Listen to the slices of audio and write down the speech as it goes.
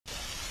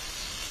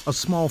A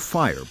small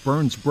fire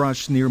burns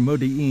brush near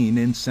Modi'in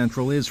in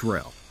central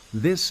Israel.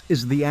 This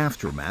is the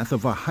aftermath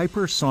of a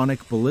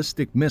hypersonic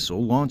ballistic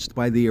missile launched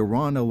by the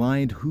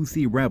Iran-aligned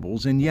Houthi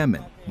rebels in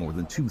Yemen, more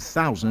than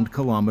 2,000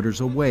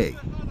 kilometers away.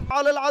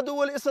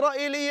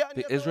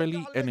 The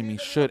Israeli enemy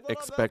should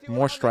expect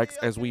more strikes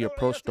as we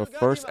approach the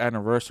first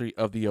anniversary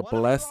of the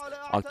blessed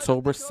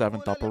October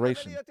 7th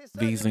operation.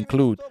 These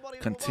include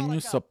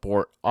continued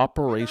support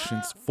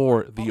operations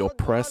for the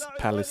oppressed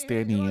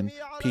Palestinian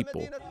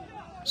people.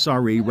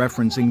 Sari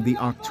referencing the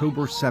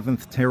October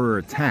 7th terror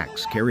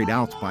attacks carried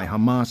out by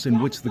Hamas, in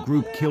which the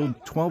group killed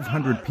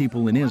 1,200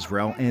 people in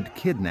Israel and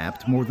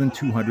kidnapped more than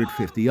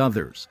 250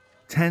 others.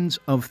 Tens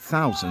of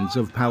thousands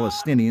of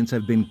Palestinians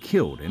have been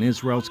killed in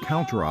Israel's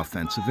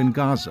counteroffensive in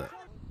Gaza.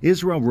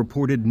 Israel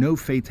reported no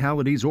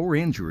fatalities or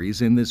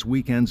injuries in this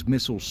weekend's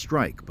missile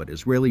strike, but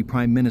Israeli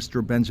Prime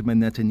Minister Benjamin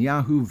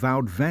Netanyahu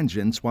vowed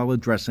vengeance while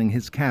addressing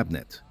his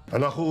cabinet. We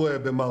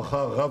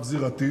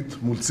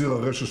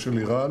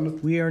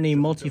are in a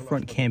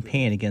multi-front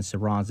campaign against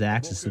Iran's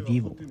axis of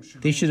evil.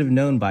 They should have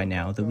known by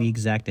now that we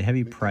exact a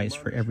heavy price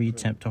for every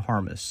attempt to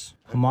harm us.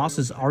 Hamas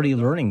is already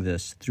learning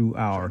this through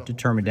our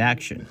determined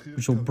action,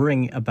 which will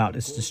bring about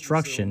its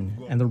destruction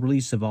and the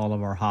release of all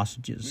of our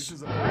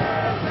hostages.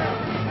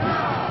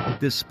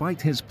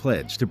 Despite his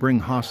pledge to bring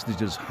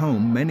hostages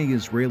home, many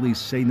Israelis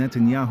say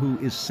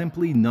Netanyahu is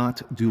simply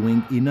not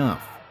doing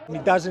enough. He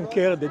doesn't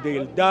care that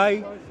they'll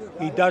die.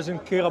 He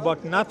doesn't care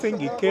about nothing.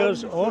 He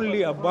cares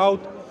only about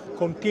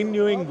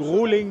continuing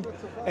ruling,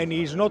 and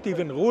he's not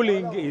even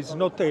ruling. He's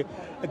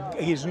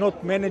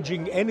not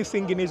managing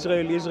anything in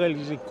Israel. Israel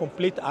is a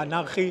complete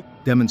anarchy.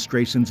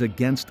 Demonstrations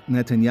against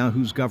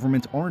Netanyahu's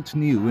government aren't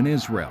new in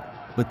Israel,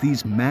 but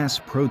these mass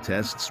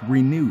protests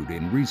renewed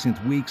in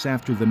recent weeks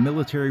after the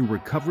military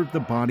recovered the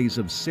bodies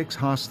of 6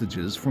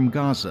 hostages from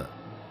Gaza.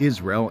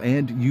 Israel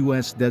and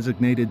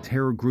U.S.-designated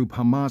terror group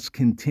Hamas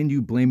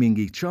continue blaming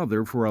each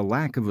other for a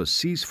lack of a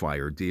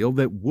ceasefire deal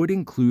that would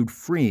include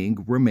freeing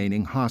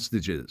remaining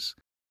hostages.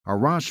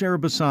 Arash,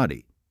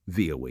 Arabasadi,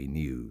 VOA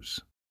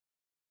News.